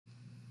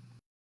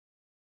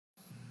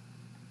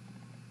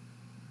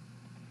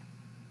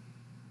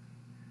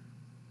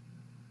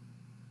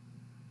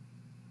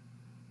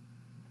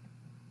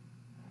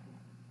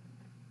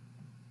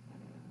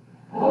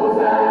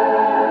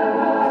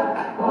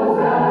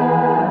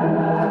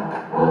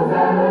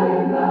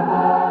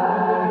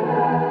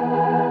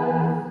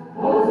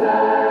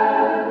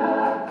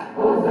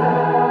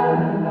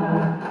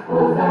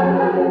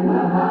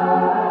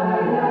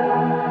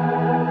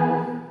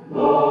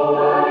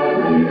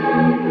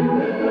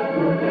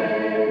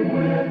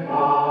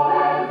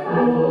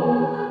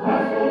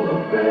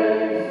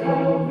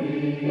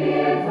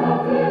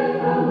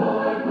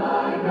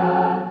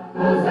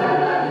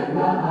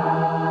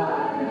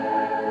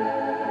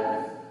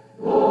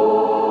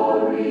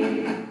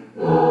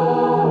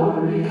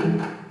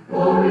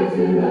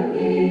the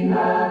King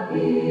of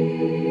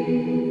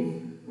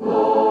Kings.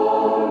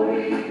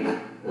 Glory,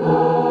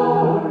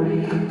 glory,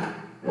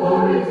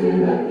 glory to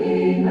the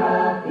King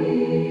of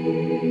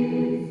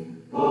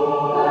Kings.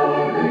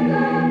 Glory,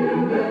 you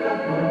lift up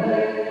your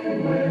name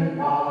when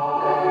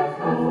hearts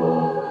are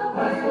full,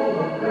 hearts full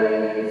of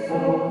praise, so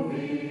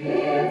be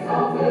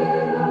exalted,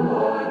 O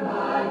Lord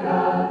my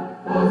God.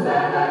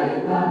 Hosanna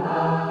in the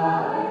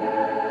highest.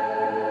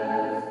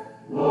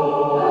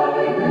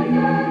 Glory,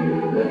 you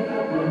lift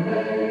up your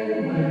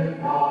name when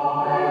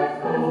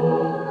hearts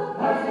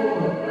are full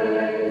of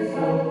praise,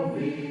 so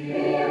be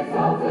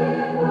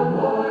exalted, O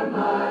Lord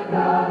my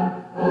God.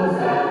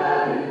 Hosanna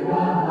in the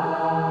highest.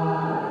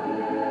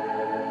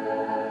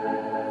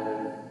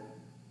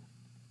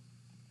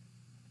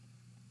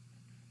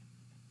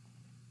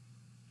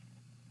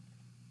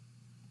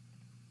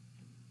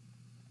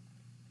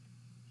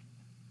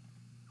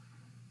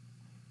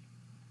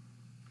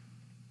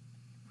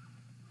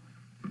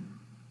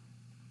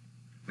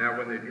 Now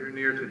when they drew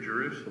near to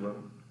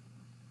Jerusalem,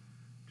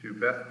 to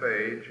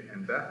Bethphage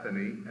and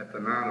Bethany at the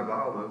Mount of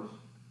Olives,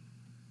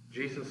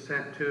 Jesus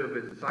sent two of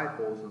his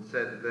disciples and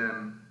said to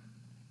them,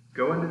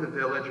 "Go into the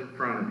village in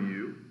front of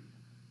you,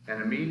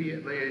 and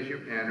immediately as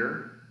you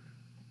enter,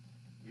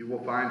 you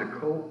will find a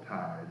colt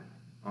tied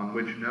on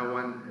which no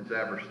one has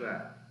ever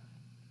sat.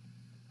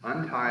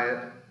 Untie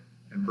it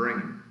and bring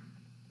it.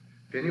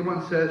 If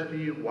anyone says to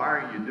you, 'Why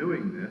are you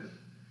doing this?'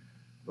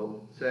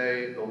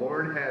 say, 'The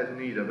Lord has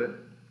need of it,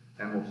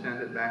 and will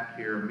send it back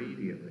here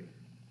immediately.'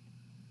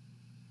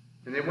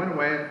 And they went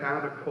away and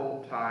found a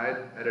colt tied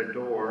at a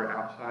door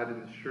outside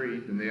in the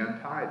street, and they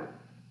untied it.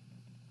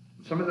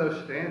 And some of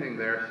those standing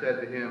there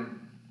said to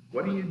him,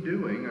 'What are you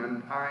doing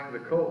untying the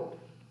colt?'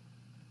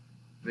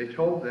 They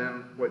told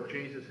them what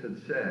Jesus had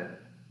said,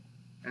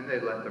 and they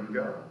let them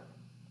go.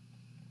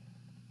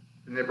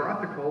 And they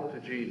brought the colt to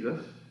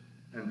Jesus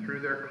and threw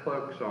their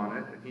cloaks on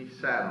it, and he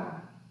sat on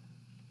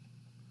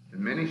it.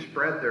 And many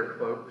spread their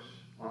cloaks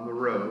on the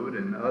road,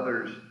 and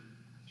others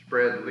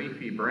spread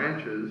leafy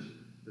branches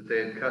that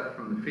they had cut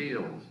from the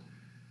fields.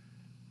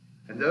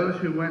 And those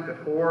who went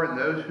before and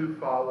those who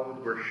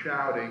followed were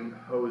shouting,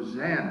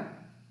 'Hosanna!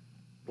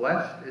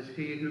 Blessed is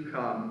he who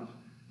comes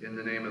in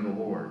the name of the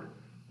Lord.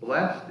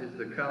 Blessed is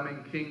the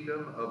coming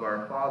kingdom of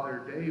our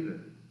father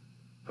David.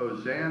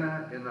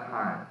 Hosanna in the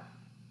highest.'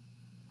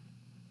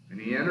 And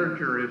he entered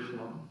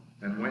Jerusalem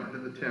and went to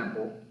the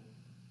temple.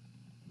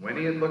 When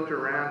he had looked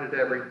around at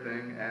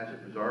everything, as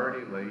it was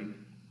already late,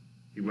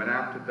 he went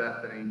out to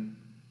Bethany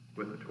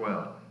with the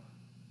 12.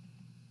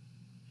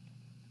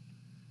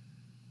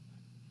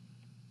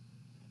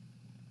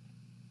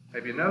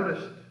 Have you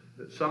noticed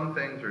that some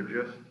things are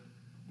just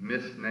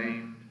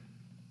misnamed?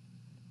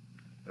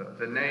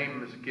 The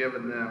names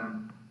given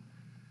them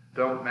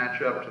don't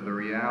match up to the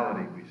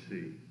reality we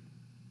see.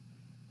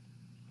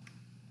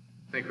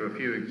 Think of a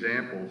few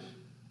examples.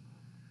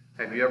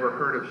 Have you ever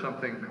heard of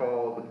something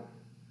called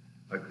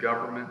a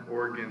government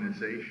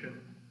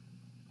organization?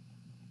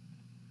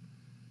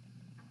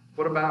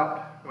 What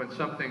about when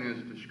something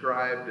is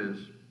described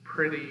as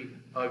pretty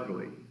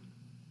ugly?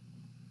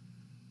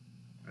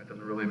 That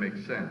doesn't really make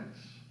sense.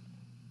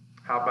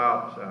 How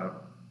about a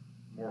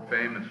more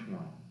famous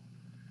one?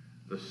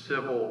 The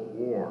Civil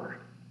War.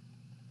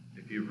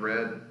 If you've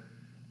read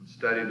and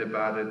studied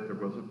about it, there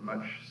wasn't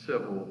much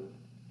civil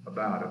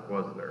about it,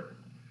 was there?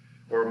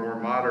 Or a more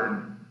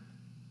modern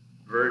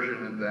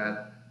version of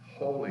that,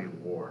 Holy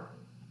War.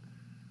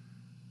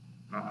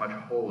 Not much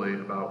holy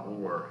about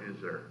war, is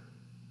there?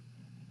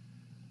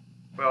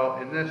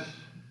 Well, in this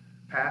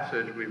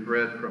passage we've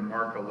read from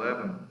Mark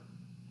 11,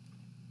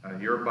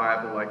 your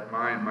Bible, like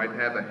mine, might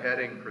have a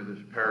heading for this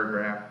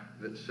paragraph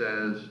that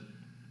says,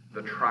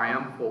 "The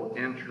Triumphal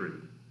Entry."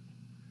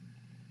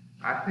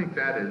 I think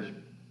that is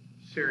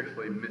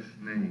seriously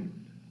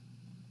misnamed.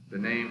 The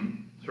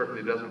name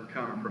certainly doesn't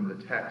come from the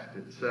text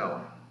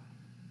itself.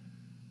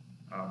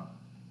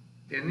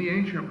 In the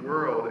ancient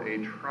world,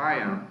 a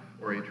triumph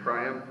or a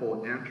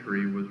triumphal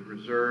entry was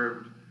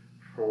reserved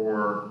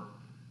for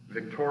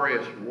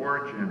victorious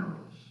war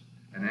generals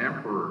and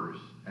emperors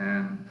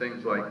and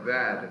things like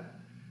that.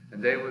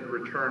 And they would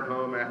return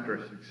home after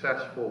a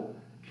successful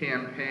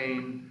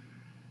campaign,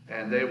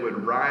 and they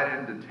would ride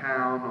into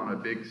town on a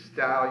big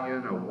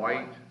stallion, a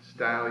white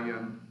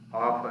stallion,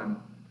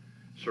 often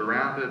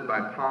surrounded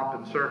by pomp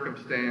and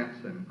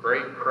circumstance and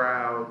great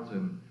crowds,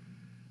 and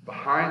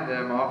behind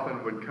them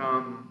often would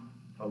come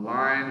a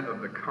line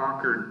of the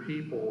conquered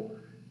people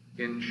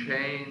in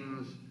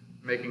chains,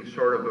 making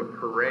sort of a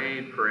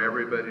parade for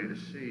everybody to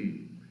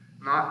see.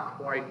 Not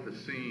quite the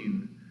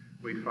scene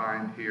we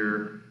find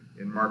here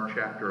in Mark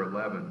chapter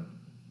 11.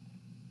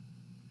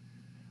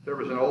 There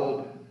was an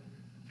old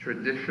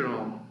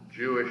traditional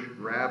Jewish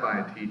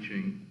rabbi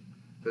teaching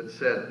that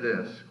said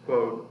this,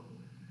 quote,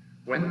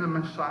 "When the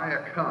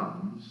Messiah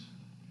comes,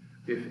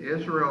 if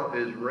Israel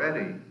is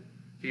ready,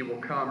 he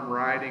will come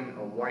riding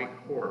a white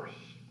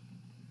horse.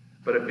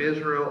 But if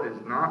Israel is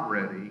not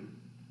ready,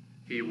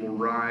 he will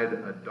ride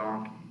a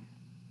donkey."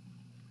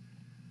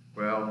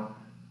 Well,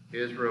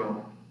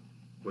 Israel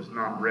was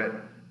not ready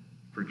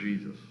for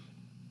Jesus.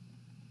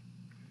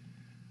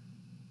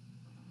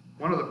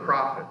 One of the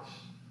prophets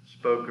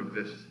spoke of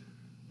this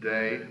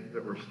day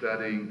that we're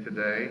studying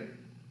today.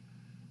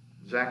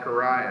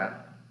 Zechariah,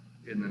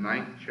 in the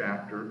 9th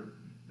chapter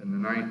and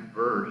the 9th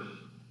verse,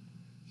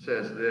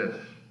 says this: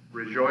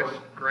 "Rejoice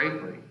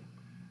greatly,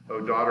 O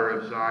daughter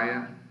of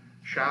Zion.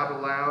 Shout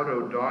aloud,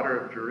 O daughter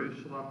of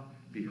Jerusalem.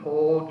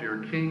 Behold,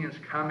 your king is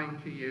coming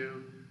to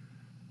you.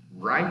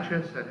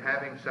 Righteous and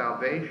having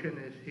salvation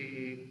is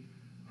he,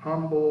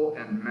 humble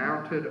and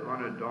mounted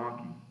on a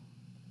donkey,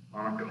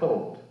 on a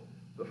colt,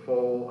 the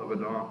foal of a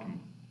donkey."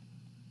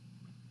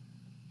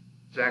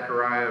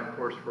 Zechariah, of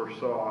course,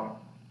 foresaw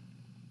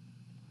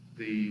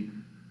the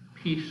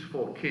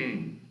peaceful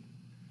king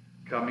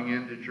coming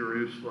into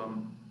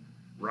Jerusalem,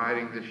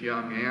 riding this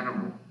young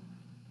animal.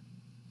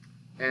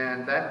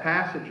 And that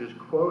passage is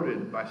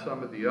quoted by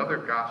some of the other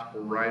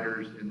gospel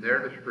writers in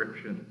their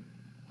description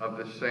of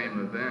the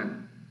same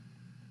event.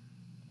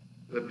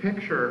 The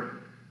picture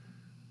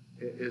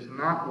is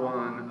not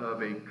one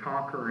of a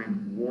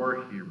conquering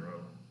war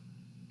hero,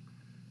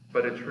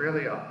 but it's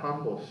really a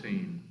humble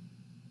scene.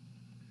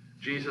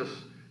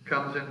 Jesus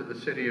comes into the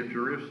city of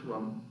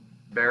Jerusalem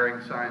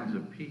bearing signs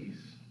of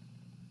peace.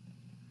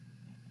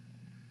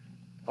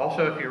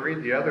 Also, if you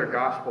read the other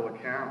gospel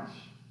accounts,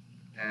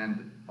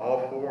 and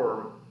all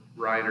four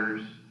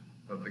writers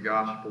of the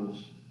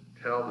Gospels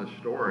tell the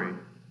story,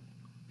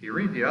 if you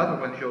read the other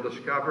ones, you'll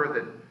discover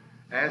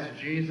that as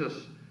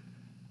Jesus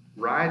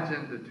rides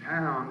into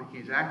town,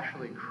 he's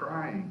actually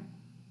crying.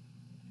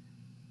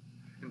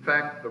 In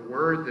fact, the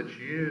word that's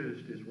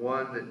used is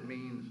one that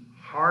means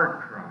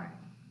hard crying,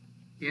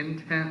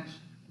 intense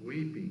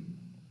weeping.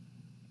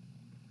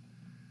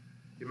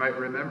 You might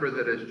remember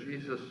that as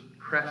Jesus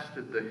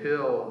crested the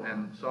hill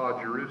and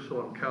saw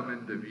Jerusalem come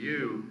into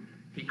view,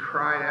 he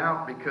cried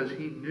out because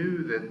he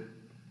knew that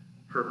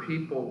her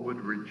people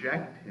would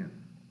reject him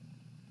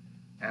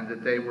and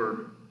that they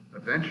were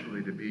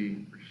eventually to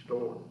be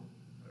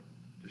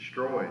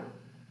destroyed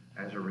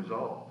as a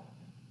result.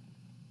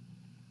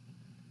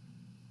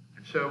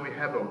 And so we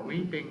have a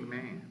weeping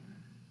man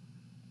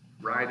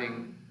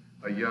riding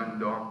a young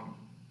donkey.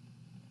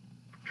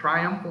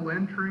 Triumphal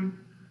entry?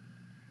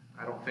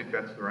 I don't think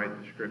that's the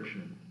right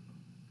description.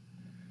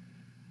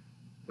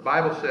 The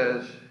Bible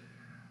says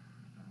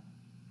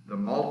the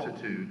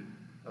multitude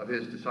of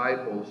his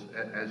disciples,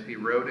 as he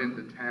rode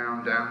into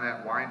town down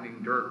that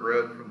winding dirt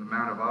road from the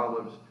Mount of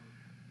Olives,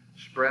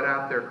 spread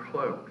out their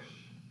cloaks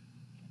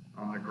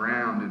on the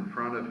ground in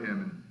front of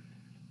him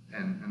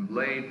and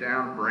laid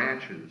down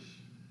branches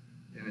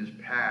in his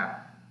path.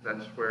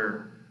 That's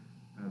where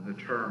the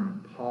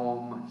term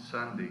Palm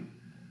Sunday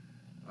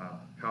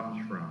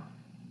comes from.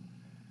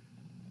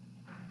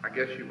 I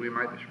guess we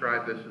might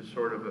describe this as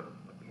sort of a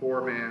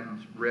poor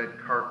man's red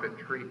carpet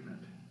treatment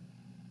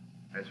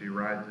as he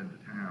rides into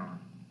town.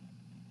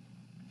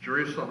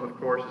 Jerusalem, of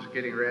course, is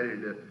getting ready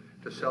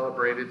to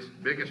celebrate its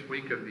biggest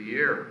week of the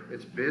year,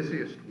 its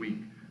busiest week,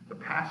 the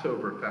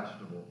Passover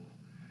festival.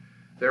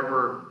 There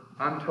were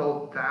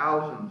untold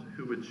thousands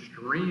who would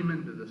stream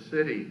into the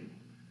city,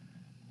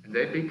 and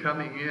they'd be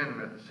coming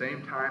in at the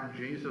same time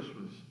Jesus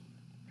was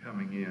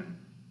coming in.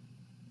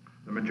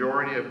 The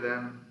majority of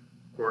them,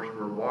 of course,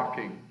 were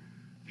walking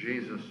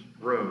Jesus'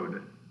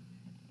 road.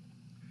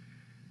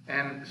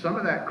 And some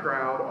of that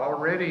crowd,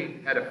 already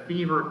at a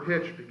fever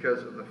pitch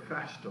because of the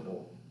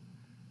festival,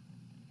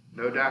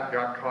 no doubt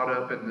got caught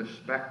up in the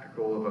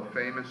spectacle of a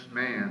famous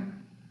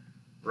man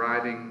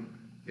riding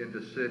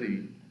into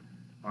city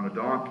on a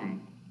donkey.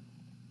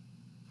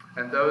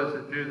 And those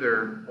that knew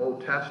their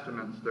Old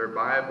Testaments, their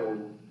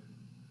Bible,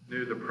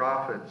 knew the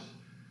prophets,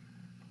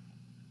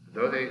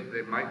 though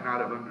they might not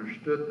have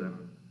understood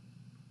them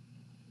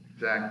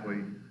exactly,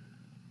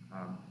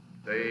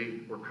 they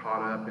were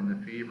caught up in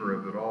the fever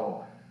of it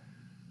all.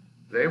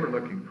 They were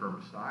looking for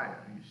Messiah,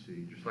 you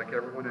see, just like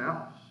everyone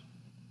else.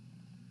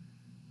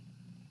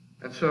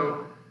 And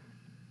so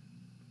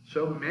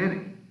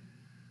many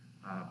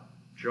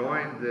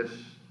joined this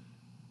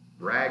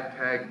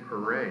ragtag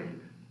parade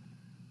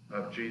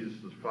of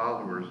Jesus'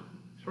 followers.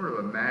 Sort of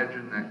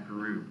imagine that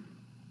group.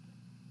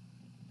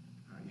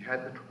 You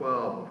had the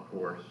 12, of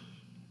course,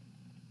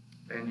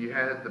 and you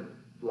had the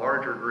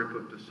larger group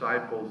of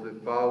disciples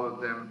that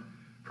followed them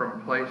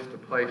from place to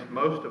place,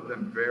 most of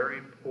them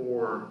very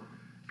poor,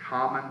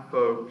 common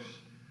folks,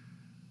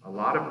 a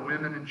lot of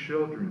women and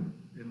children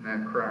in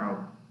that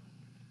crowd.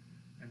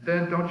 And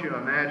then don't you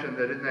imagine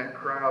that in that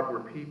crowd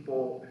were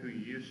people who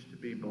used to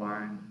be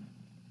blind,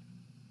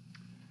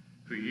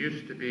 who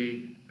used to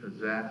be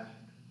possessed,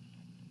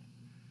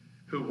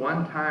 who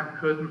one time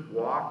couldn't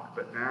walk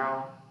but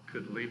now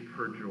could leap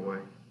for joy.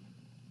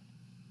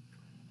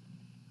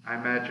 I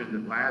imagine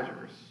that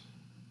Lazarus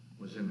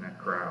was in that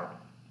crowd.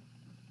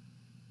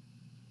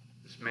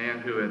 This man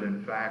who had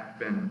in fact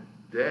been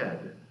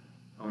dead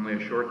only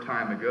a short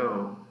time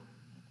ago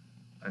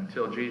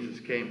until Jesus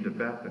came to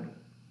Bethany,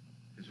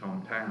 his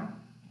hometown.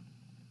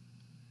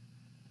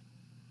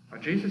 Now,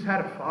 Jesus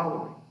had a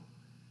following.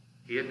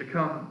 He had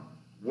become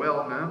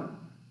well known.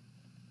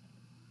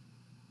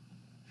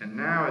 And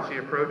now as he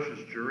approaches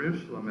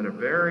Jerusalem at a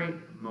very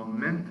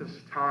momentous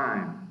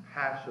time,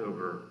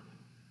 Passover,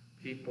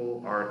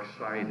 people are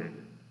excited.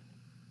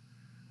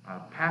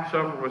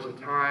 Passover was a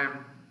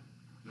time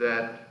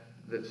that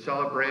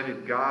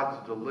celebrated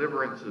God's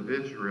deliverance of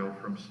Israel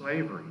from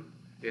slavery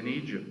in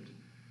Egypt.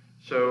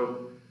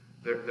 So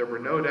there were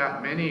no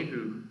doubt many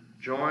who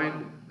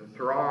joined the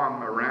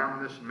throng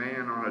around this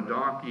man on a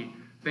donkey,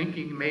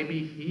 thinking maybe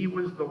he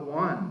was the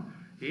one.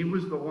 He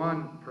was the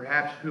one,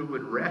 perhaps, who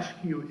would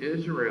rescue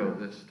Israel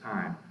this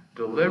time,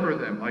 deliver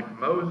them like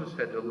Moses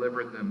had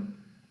delivered them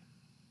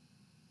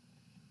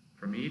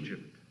from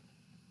Egypt.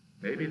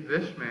 Maybe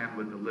this man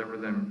would deliver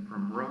them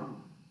from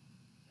Rome.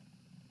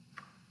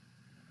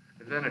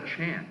 And then a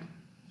chant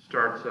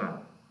starts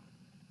up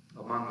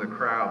among the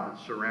crowd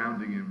that's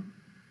surrounding him.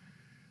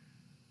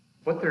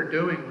 What they're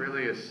doing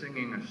really is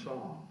singing a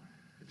song.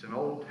 It's an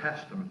Old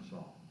Testament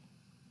song.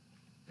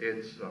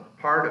 It's a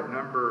part of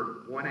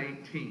number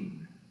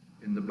 118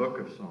 in the book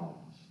of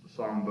Psalms, the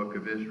song book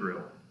of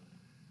Israel.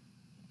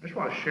 I just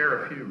want to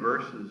share a few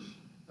verses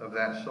of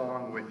that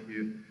song with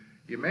you.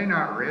 You may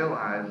not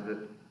realize that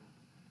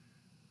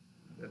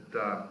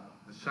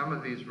some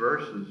of these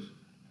verses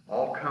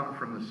all come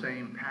from the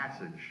same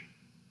passage.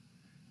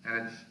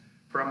 And it's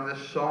from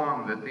this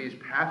song that these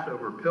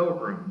Passover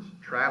pilgrims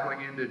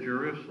traveling into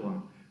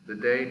Jerusalem, the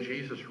day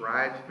Jesus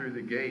rides through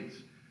the gates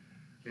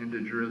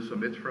into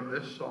Jerusalem, it's from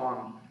this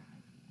song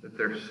that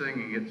they're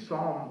singing. It's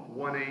Psalm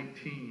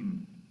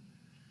 118,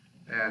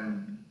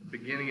 and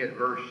beginning at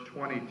verse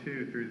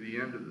 22 through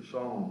the end of the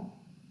psalm.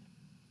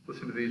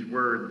 Listen to these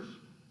words.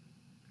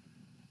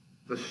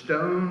 The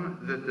stone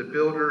that the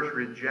builders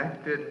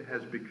rejected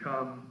has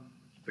become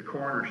the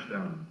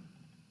cornerstone.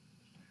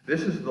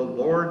 This is the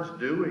Lord's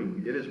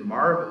doing. It is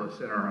marvelous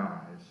in our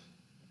eyes.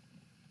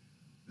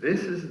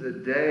 This is the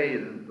day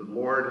that the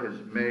Lord has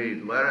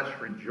made. Let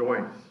us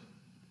rejoice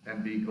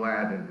and be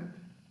glad in it.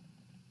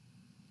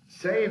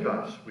 Save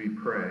us, we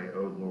pray,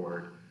 O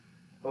Lord.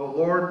 O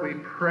Lord, we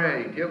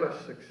pray, give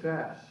us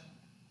success.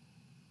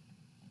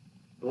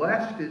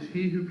 Blessed is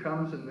he who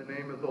comes in the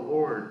name of the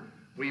Lord.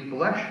 We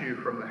bless you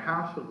from the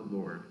house of the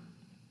Lord.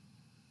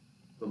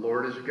 The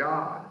Lord is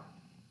God,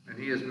 and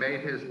he has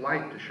made his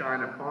light to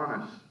shine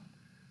upon us.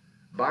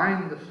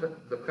 Bind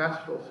the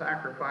festal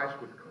sacrifice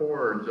with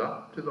cords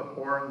up to the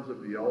horns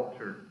of the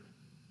altar.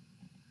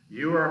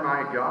 You are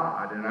my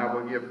God, and I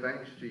will give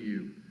thanks to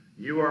you.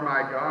 You are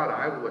my God,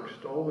 I will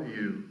extol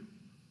you.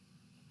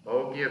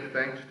 Oh, give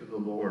thanks to the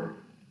Lord,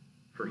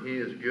 for he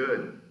is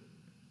good,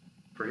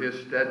 for his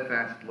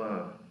steadfast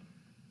love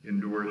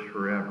endures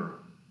forever.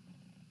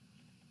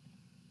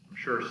 I'm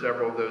sure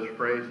several of those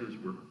phrases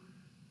were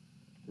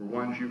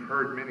ones you've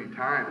heard many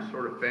times,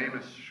 sort of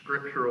famous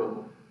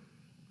scriptural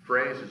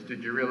phrases.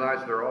 Did you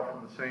realize they're all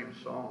from the same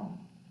psalm?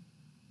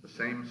 The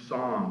same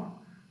song,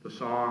 the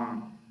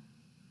song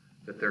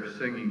that they're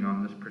singing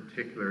on this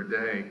particular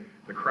day.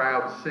 The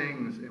crowd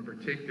sings, in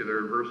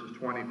particular, verses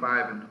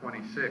 25 and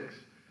 26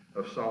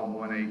 of Psalm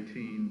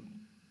 118.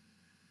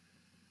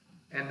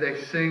 And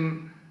they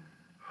sing,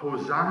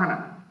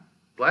 Hosanna,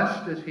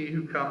 blessed is he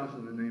who comes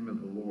in the name of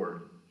the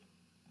Lord.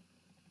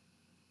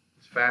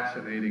 It's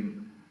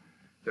fascinating.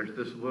 There's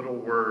this little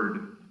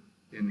word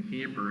in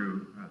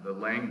Hebrew, the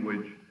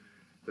language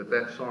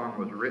that song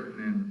was written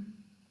in.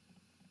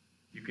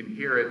 You can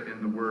hear it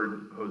in the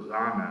word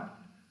Hosanna.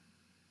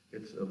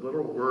 It's a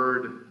little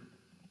word,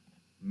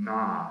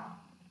 na.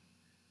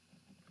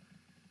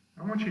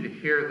 I want you to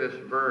hear this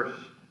verse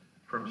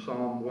from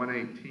Psalm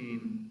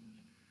 118,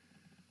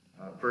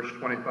 verse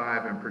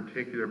 25 in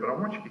particular, but I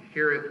want you to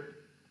hear it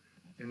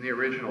in the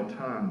original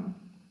tongue.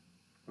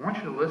 I want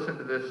you to listen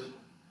to this.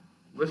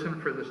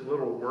 Listen for this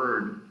little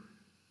word,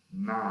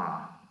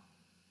 na.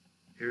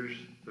 Here's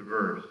the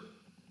verse.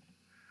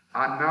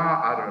 Ana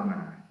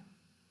Adonai,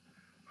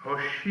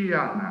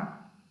 Hoshiana,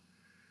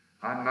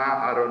 Ana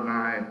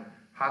Adonai,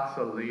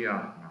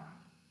 Hatzaliah.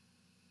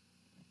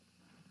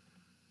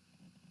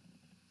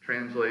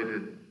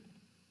 Translated,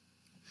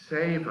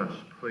 save us,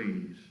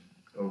 please,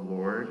 O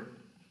Lord.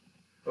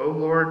 O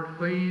Lord,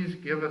 please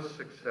give us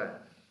success.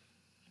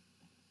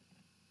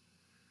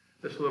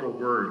 This little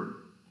word,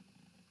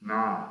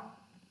 na,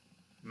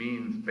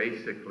 means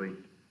basically,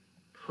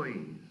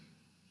 please.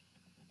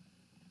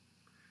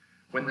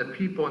 When the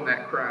people in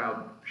that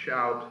crowd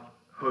shout,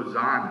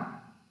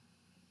 Hosanna,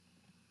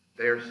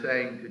 they are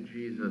saying to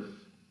Jesus,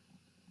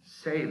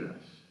 save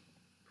us,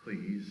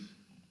 please.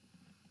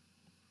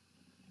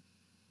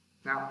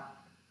 Now,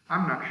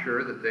 I'm not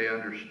sure that they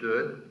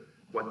understood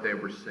what they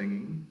were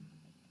singing.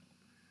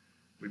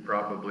 We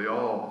probably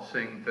all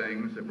sing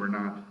things that we're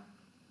not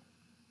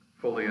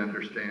fully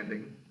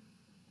understanding.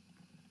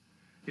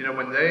 You know,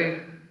 when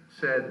they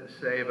said,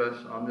 save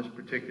us on this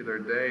particular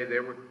day, they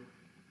were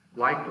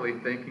likely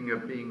thinking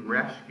of being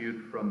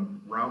rescued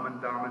from Roman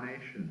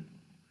domination.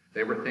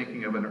 They were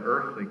thinking of an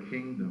earthly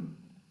kingdom.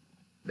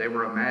 They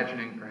were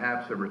imagining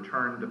perhaps a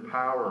return to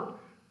power,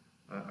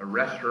 a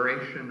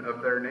restoration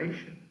of their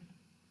nation.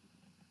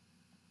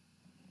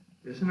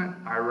 Isn't it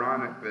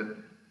ironic that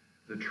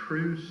the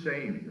true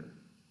Savior,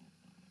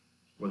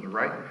 was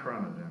right in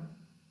front of them,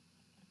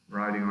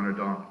 riding on a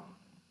donkey.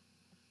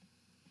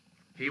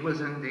 He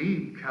was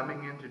indeed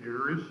coming into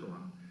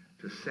Jerusalem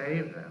to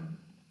save them,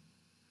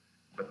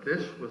 but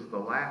this was the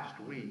last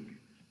week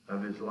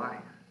of his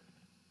life.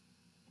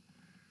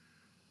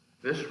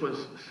 This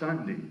was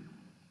Sunday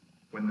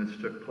when this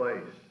took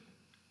place.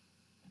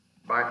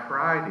 By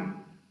Friday,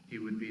 he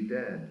would be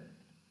dead,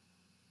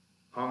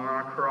 hung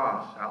on a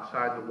cross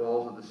outside the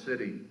walls of the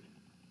city.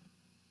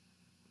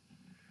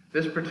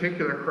 This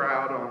particular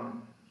crowd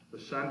on the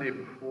Sunday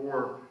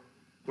before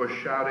was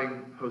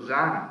shouting,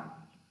 "Hosanna."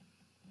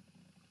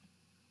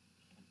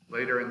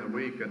 Later in the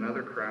week,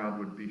 another crowd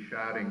would be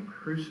shouting,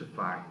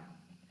 "Crucify him."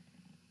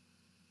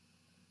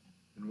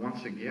 And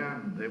once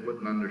again, they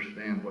wouldn't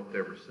understand what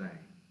they were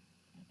saying.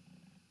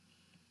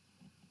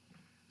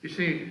 You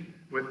see,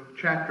 with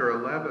chapter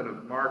 11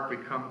 of Mark, we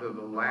come to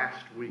the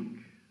last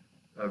week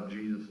of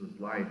Jesus'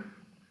 life.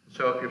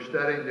 So if you're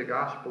studying the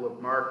Gospel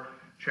of Mark,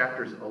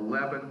 chapters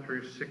 11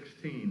 through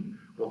 16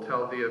 will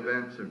tell the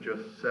events of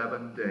just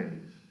 7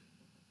 days.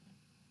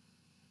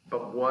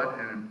 But what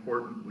an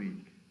important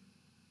week.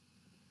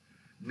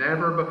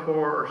 Never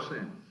before or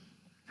since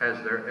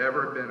has there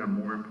ever been a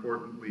more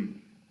important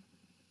week.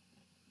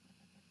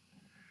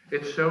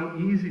 It's so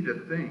easy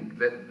to think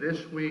that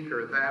this week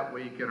or that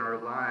week in our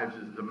lives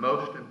is the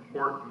most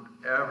important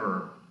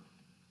ever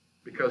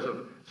because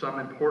of some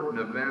important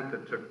event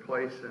that took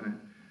place in it.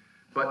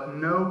 But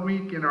no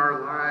week in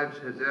our lives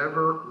has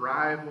ever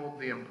rivaled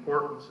the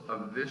importance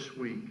of this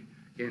week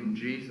in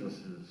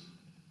Jesus's,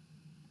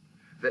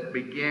 that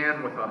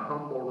began with a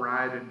humble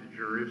ride into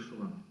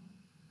Jerusalem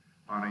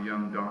on a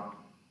young donkey.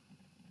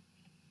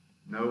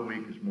 No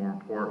week is more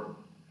important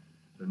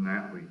than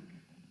that week.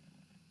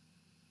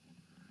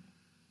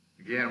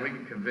 Again, we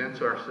can convince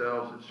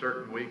ourselves that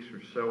certain weeks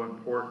are so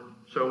important,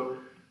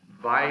 so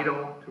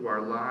vital to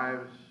our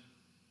lives.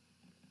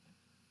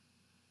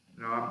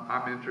 You know,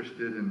 I'm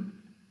interested in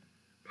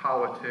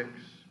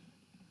politics,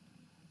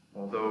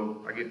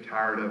 although I get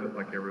tired of it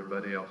like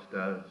everybody else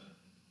does.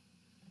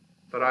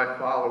 But I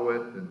follow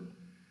it,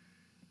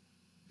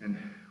 and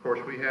of course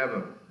we have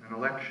an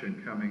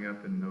election coming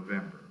up in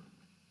November.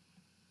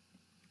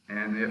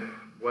 And if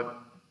what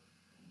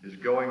is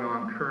going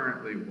on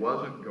currently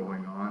wasn't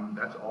going on,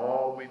 that's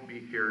all we'd be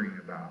hearing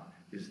about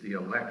is the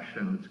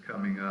election that's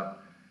coming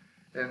up.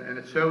 And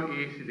it's so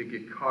easy to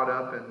get caught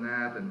up in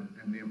that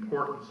and the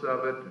importance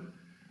of it, and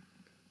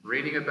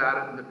reading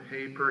about it in the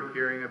paper,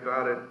 hearing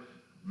about it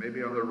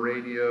maybe on the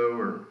radio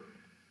or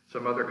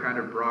some other kind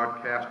of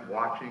broadcast,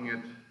 watching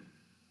it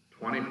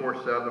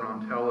 24/7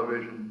 on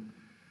television,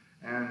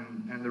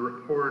 and the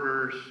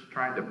reporters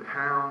trying to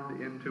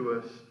pound into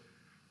us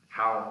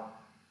how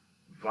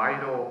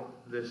vital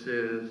this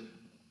is.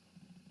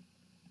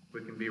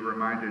 We can be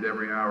reminded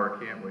every hour,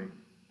 can't we?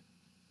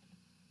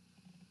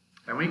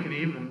 And we can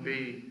even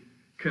be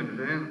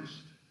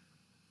convinced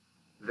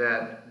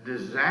that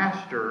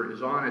disaster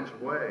is on its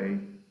way,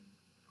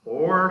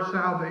 or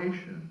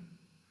salvation,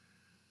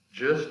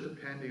 just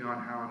depending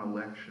on how an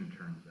election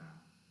turns out.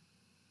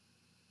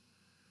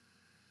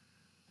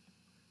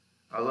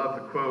 I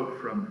love the quote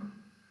from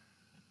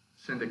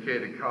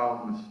syndicated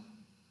columnist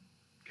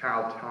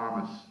Cal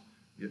Thomas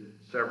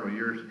several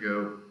years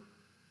ago.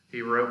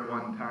 He wrote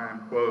one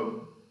time,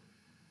 quote,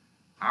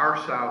 "Our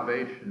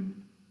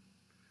salvation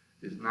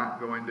is not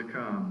going to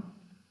come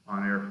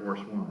on Air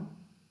Force One.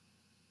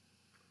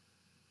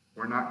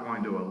 We're not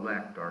going to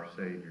elect our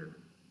Savior.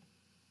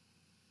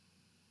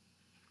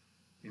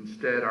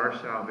 Instead, our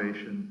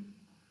salvation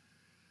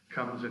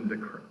comes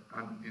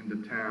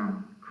into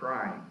town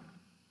crying,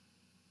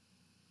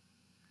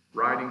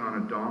 riding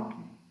on a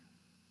donkey,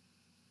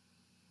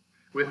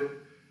 with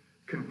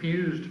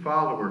confused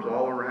followers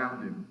all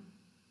around him.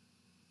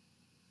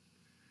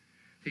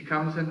 He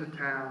comes into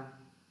town.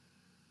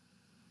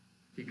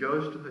 He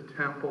goes to the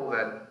temple,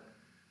 that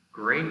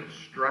great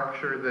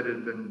structure that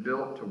had been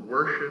built to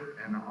worship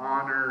and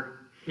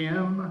honor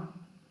him.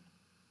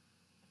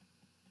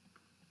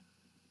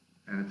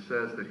 And it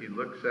says that he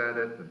looks at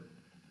it and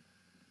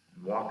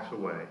walks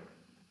away,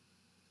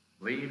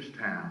 leaves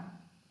town,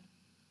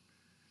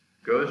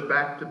 goes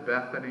back to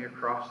Bethany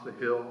across the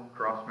hill,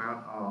 across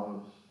Mount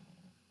Olives,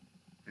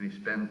 and he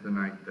spends the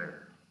night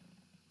there.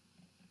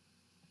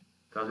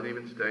 Doesn't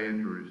even stay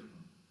in Jerusalem.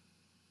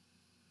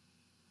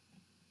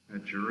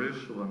 At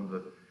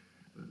Jerusalem,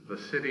 the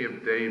city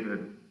of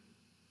David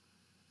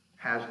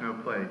has no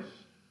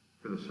place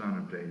for the Son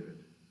of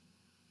David.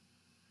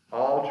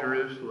 All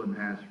Jerusalem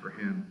has for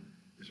him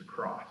is a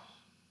cross.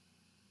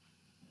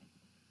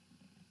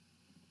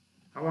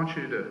 I want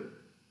you to,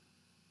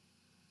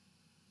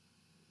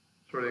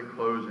 sort of in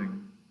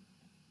closing,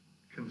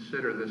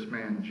 consider this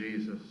man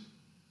Jesus.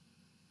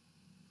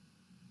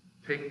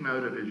 Take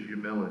note of his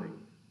humility.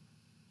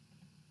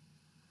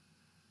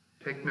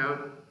 Take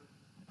note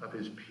of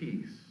his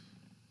peace.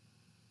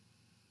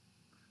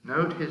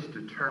 Note his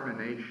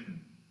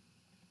determination.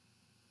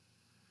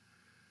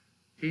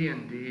 He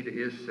indeed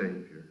is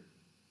Savior.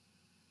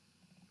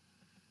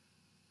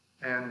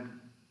 And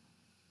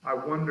I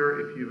wonder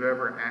if you've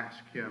ever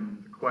asked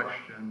him the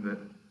question that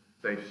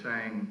they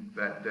sang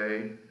that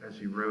day as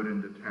he rode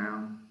into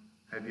town.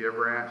 Have you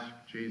ever asked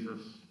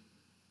Jesus,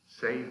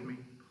 "Save me,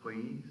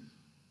 please"?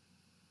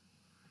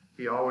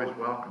 He always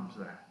welcomes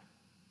that.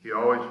 He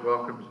always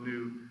welcomes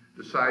new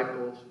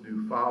disciples,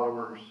 new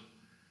followers.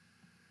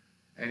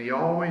 And he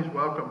always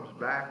welcomes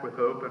back with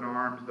open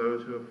arms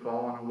those who have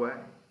fallen away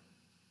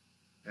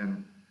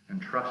and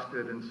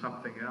trusted in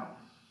something else.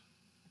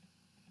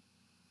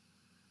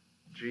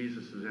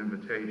 Jesus'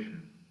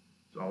 invitation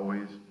is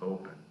always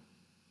open.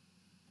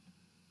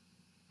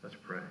 Let's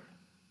pray.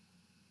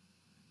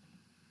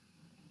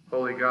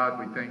 Holy God,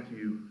 we thank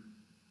you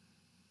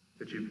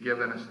that you've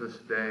given us this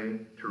day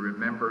to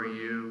remember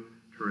you,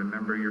 to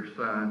remember your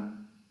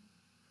Son,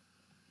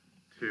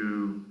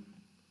 to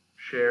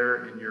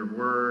share in your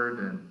word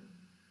and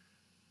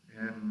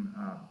in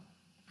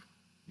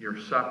your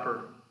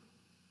supper,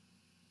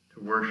 to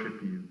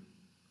worship you.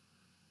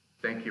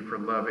 Thank you for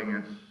loving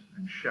us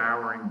and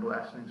showering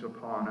blessings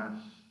upon us,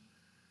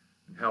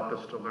 and help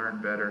us to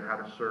learn better how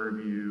to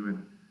serve you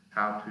and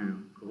how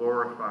to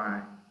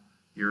glorify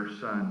your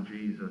Son,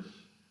 Jesus,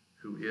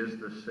 who is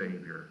the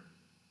Savior.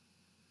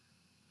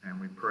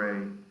 And we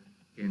pray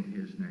in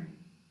his name.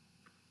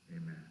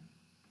 Amen.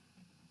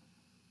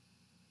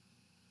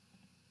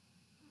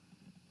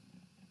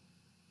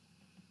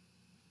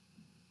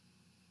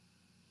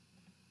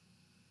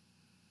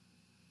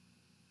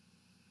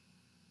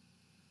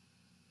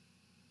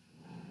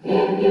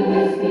 If you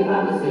miss me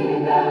from the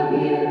singing down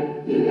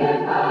here, you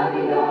can find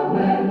me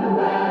nowhere.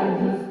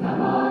 Just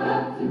come on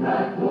up to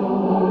bright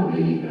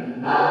glory.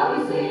 I'll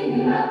be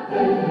singing up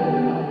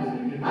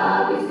there.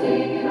 I'll be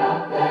singing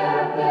up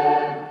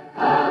there.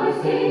 I'll be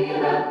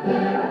singing up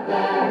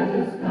there.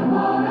 Just come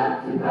on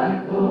up to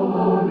bright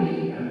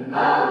glory.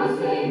 I'll be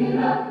singing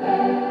up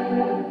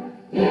there.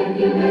 If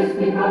you miss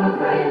me from the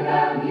praying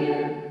down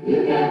here,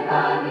 you can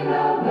find me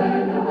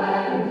nowhere.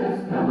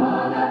 Just come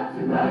on up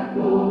to bright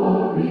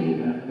glory.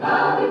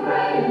 I'll be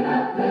praying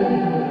up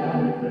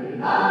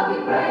there. I'll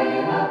be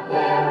praying up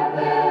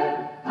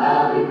there.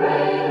 I'll be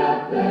praying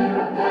up there.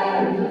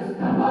 Just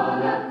come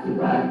on up to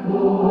bright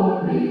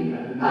glory.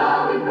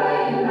 I'll be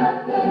praying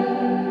up there.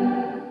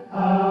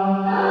 I'll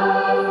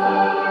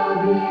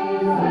be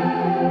singing, I'll be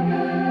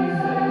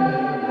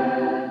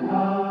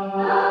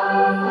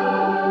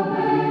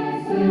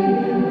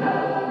singing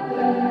up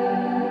there.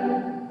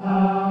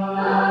 I'll be singing.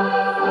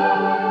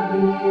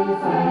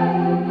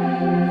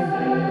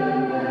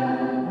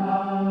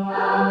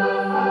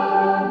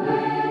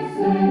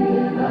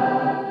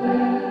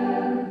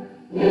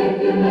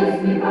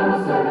 Miss me from a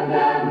sermon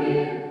down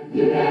here,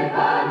 you can't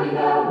find me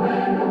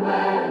nowhere.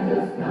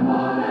 Just come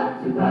on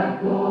up to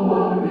bright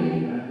glory.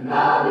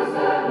 I'll be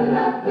serving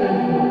up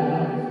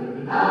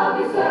there. I'll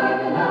be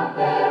serving up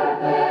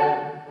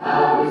there.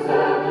 I'll be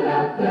serving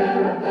up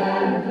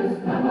there. Just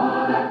come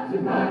on up to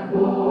bright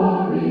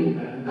glory.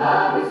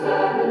 I'll be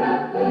serving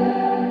up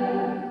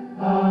there.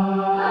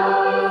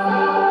 I'll be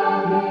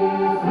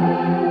singing.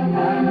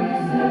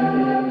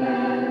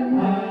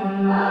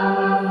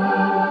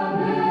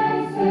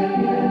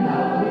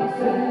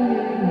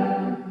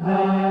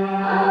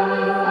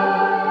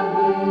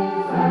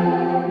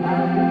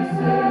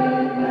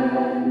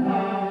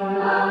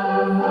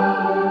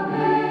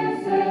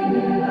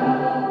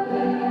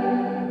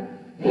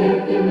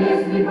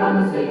 From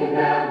the singing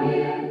down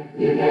here,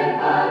 you can't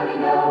find me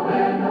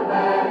nowhere.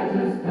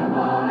 Just come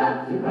on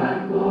up to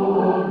bright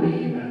glory.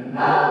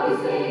 I'll be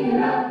singing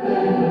up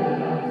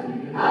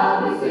there.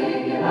 I'll be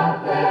singing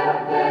up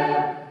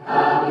there.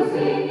 I'll be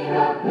singing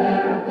up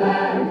there.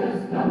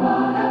 Just come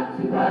on up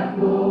to bright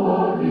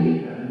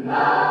glory.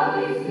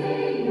 I'll be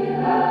singing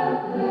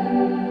up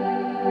there.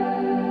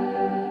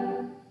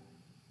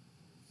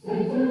 Say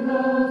to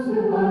those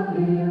who are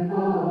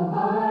fearful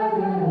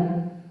hearted,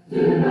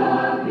 do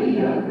not be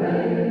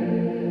afraid.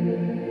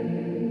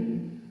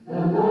 The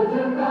Lord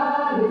your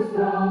God is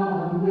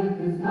strong with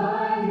his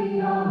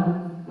mighty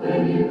arm.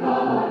 When you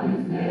call on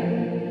his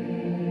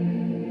name,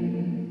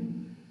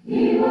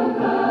 he will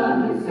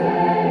come and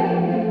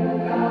save.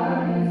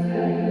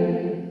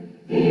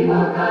 He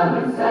will come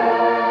and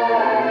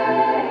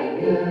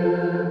save you.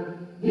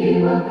 He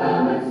will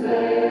come and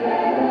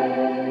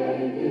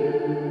save you.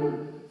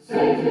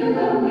 Say to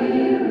the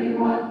weary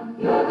one,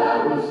 your God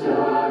will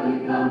surely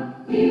come.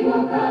 He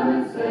will come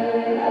and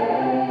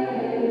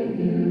save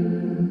you.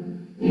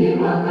 He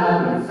will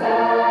come and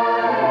save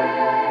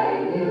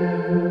you.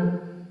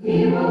 He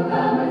will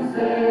come and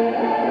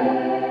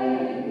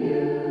save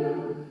you.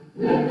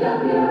 Lift up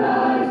your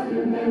eyes to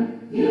him.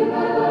 You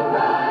will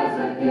arise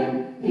again.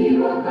 He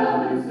will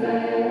come and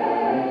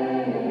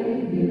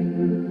save you.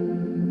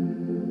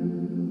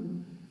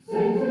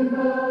 Say to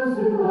those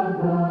who are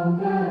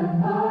broken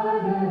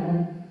hearted,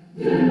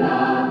 do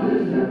not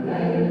lose your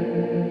faith.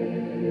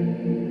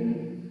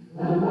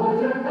 The Lord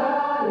your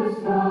God is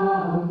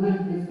strong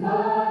with his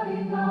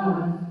loving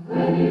arms.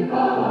 When you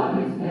call on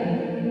his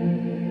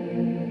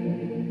name,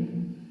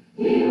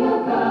 he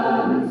will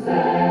come and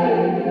save.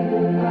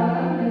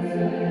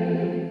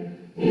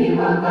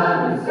 will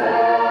come and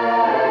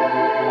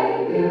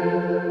save you.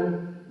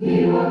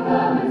 He will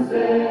come and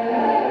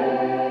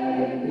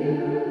save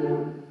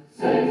you.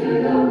 Say to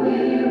the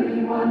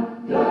weary one,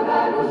 your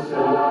God will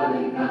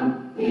surely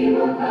come. He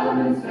will come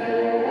and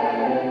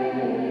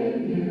save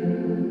you.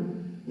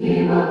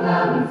 He will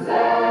come and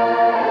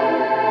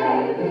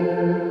save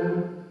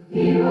you.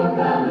 He will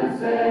come and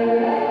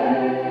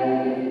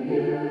save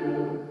you.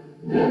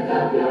 Lift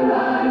up your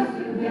eyes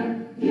to him.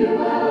 You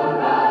will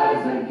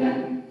arise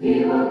again.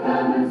 He will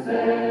come and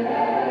save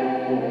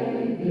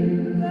you.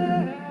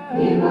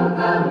 He will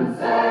come and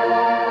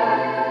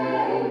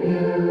save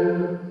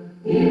you.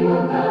 He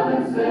will come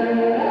and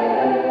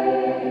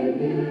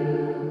save you.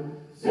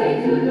 Say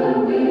to the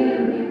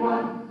weary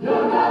one,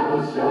 your God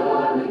will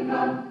surely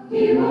come.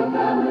 He will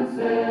come and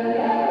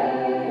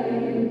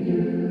save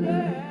you.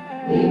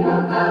 He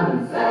will come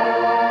and save you.